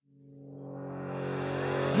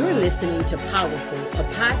You're listening to Powerful, a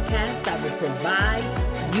podcast that will provide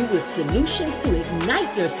you with solutions to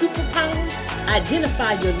ignite your superpowers,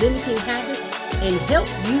 identify your limiting habits, and help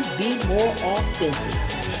you be more authentic.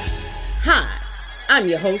 Hi, I'm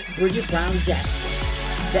your host, Bridget Brown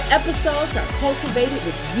Jackson. The episodes are cultivated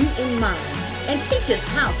with you in mind and teach us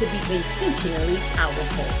how to be intentionally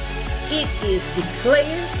powerful. It is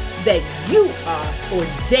declared that you are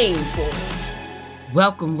ordained for it.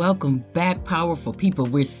 Welcome back, powerful people.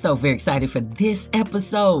 We're so very excited for this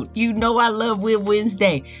episode. You know I love Will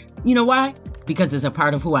Wednesday. You know why? Because it's a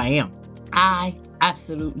part of who I am. I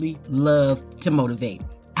absolutely love to motivate.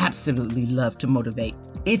 Absolutely love to motivate.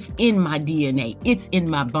 It's in my DNA. It's in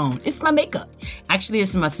my bone. It's my makeup. Actually,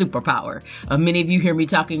 it's my superpower. Many of you hear me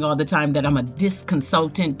talking all the time that I'm a DISC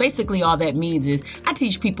consultant. Basically, all that means is I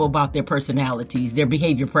teach people about their personalities, their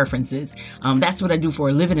behavior preferences. That's what I do for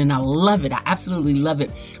a living, and I love it. I absolutely love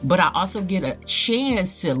it. But I also get a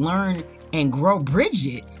chance to learn and grow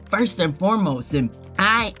Bridget first and foremost. And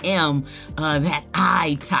I am that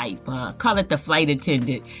I type. Call it the flight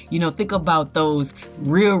attendant. You know, think about those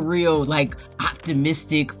real, like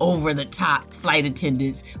optimistic, over the top flight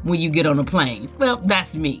attendants when you get on a plane. Well,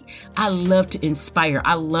 that's me. I love to inspire.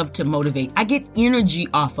 I love to motivate. I get energy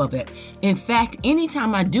off of it. In fact,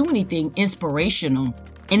 anytime I do anything inspirational,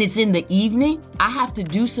 and it's in the evening, I have to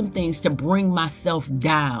do some things to bring myself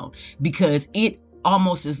down because it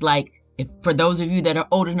almost is like, for those of you that are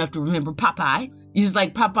old enough to remember Popeye, it's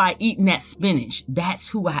like Popeye eating that spinach.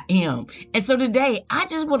 That's who I am. And so today, I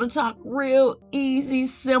just want to talk real easy,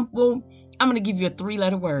 simple. I'm going to give you a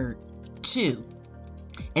 3-letter word, 2.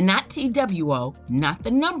 And not TWO, not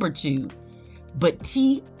the number 2, but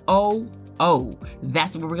TOO.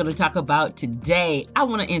 That's what we're going to talk about today. I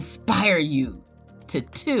want to inspire you to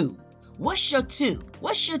 2. What's your 2?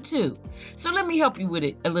 What's your 2? So let me help you with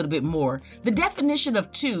it a little bit more. The definition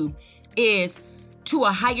of 2 is to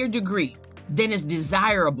a higher degree than is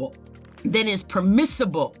desirable, than is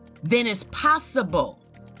permissible, than is possible.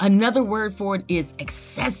 Another word for it is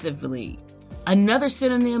excessively. Another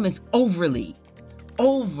synonym is overly,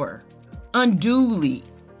 over, unduly,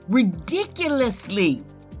 ridiculously.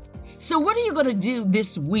 So what are you going to do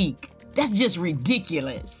this week? That's just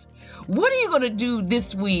ridiculous. What are you going to do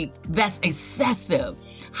this week that's excessive?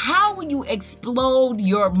 How will you explode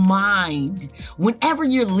your mind whenever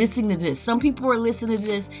you're listening to this? Some people are listening to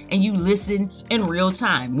this and you listen in real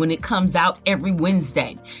time when it comes out every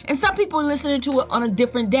Wednesday. And some people are listening to it on a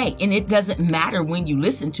different day. And it doesn't matter when you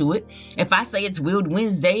listen to it. If I say it's Willed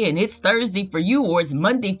Wednesday and it's Thursday for you or it's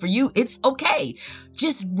Monday for you, it's okay.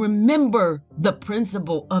 Just remember the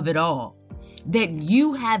principle of it all. That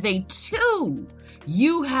you have a 2.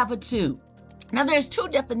 You have a 2. Now, there's 2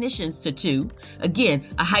 definitions to 2. Again,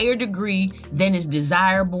 a higher degree than is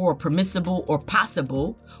desirable or permissible or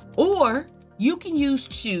possible. Or you can use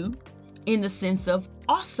 2 in the sense of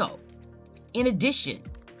also, in addition,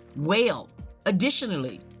 well,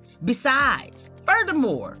 additionally, besides,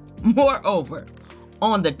 furthermore, moreover,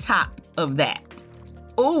 on the top of that.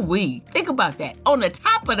 Think about that. On the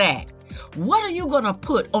top of that. What are you going to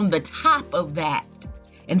put on the top of that?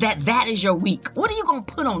 And that is your week. What are you going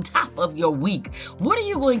to put on top of your week? What are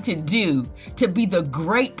you going to do to be the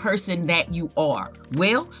great person that you are?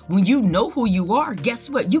 Well, when you know who you are, guess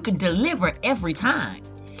what? You can deliver every time.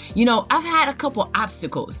 You know, I've had a couple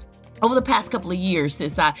obstacles over the past couple of years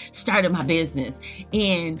since I started my business,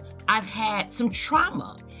 and I've had some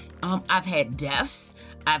trauma. I've had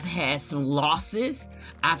deaths. I've had some losses.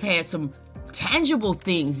 I've had some tangible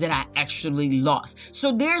things that I actually lost.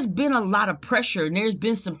 So there's been a lot of pressure and there's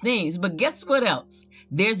been some things, but guess what else?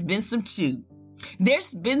 There's been some 2.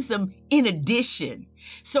 There's been some in addition.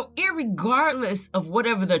 So irregardless of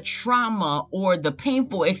whatever the trauma or the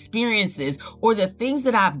painful experiences or the things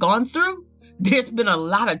that I've gone through, there's been a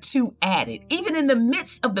lot of 2 added, even in the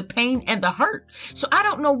midst of the pain and the hurt. So I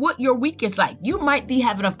don't know what your week is like. You might be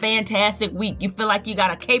having a fantastic week. You feel like you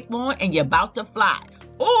got a cape on and you're about to fly.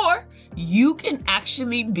 Or you can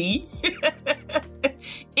actually be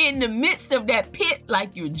in the midst of that pit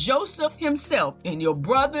like you're Joseph himself, and your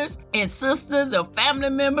brothers and sisters or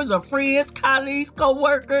family members or friends, colleagues,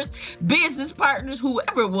 co-workers, business partners,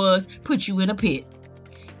 whoever it was, put you in a pit.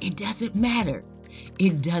 It doesn't matter.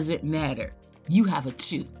 It doesn't matter. You have a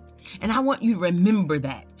 2. And I want you to remember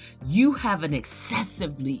that. You have an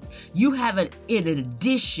excessively. You have an in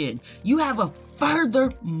addition. You have a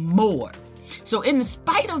furthermore. So in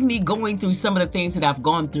spite of me going through some of the things that I've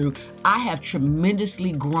gone through, I have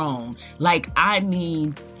tremendously grown.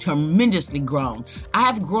 Tremendously grown. I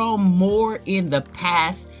have grown more in the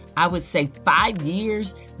past, I would say 5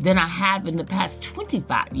 years than I have in the past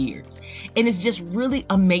 25 years. And it's just really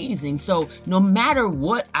amazing. So no matter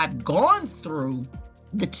what I've gone through,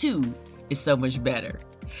 the 2 is so much better.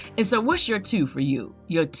 And so what's your 2 for you?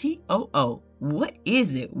 Your TOO. What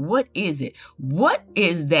is it? What is it? What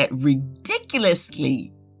is that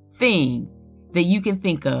ridiculously thing that you can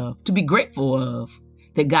think of to be grateful of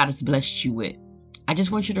that God has blessed you with? I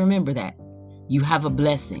just want you to remember that. You have a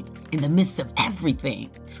blessing in the midst of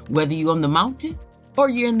everything, whether you're on the mountain or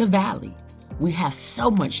you're in the valley. We have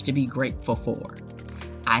so much to be grateful for.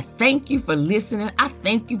 I thank you for listening. I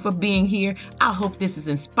thank you for being here. I hope this has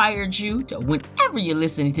inspired you to whenever you're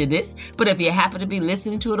listening to this. But if you happen to be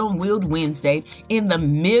listening to it on Willed Wednesday in the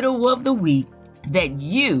middle of the week, that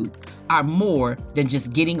you are more than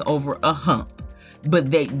just getting over a hump,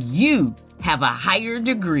 but that you have a higher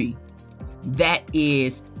degree that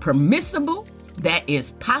is permissible, that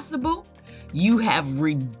is possible. You have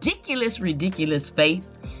ridiculous faith.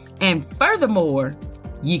 And furthermore,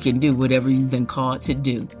 you can do whatever you've been called to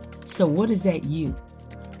do. So what is that you?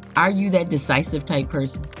 Are you that decisive type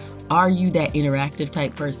person? Are you that interactive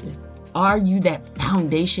type person? Are you that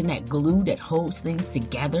foundation, that glue that holds things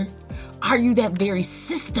together? Are you that very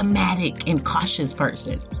systematic and cautious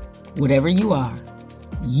person? Whatever you are,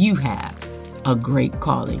 you have a great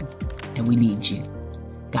calling, and we need you.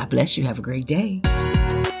 God bless you. Have a great day.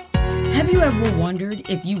 Have you ever wondered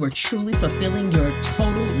if you were truly fulfilling your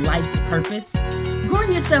total life's purpose?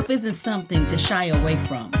 Growing yourself isn't something to shy away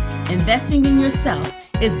from. Investing in yourself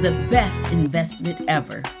is the best investment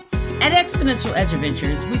ever. At Exponential Edge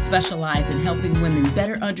Adventures, we specialize in helping women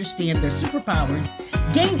better understand their superpowers,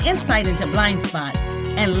 gain insight into blind spots,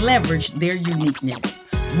 and leverage their uniqueness.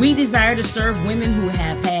 We desire to serve women who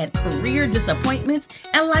have had career disappointments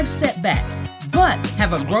and life setbacks, but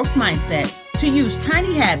have a growth mindset to use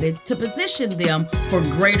tiny habits to position them for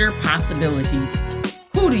greater possibilities.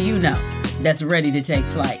 Who do you know that's ready to take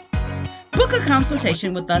flight? Book a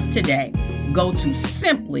consultation with us today. Go to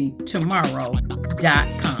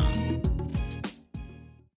simplytomorrow.com.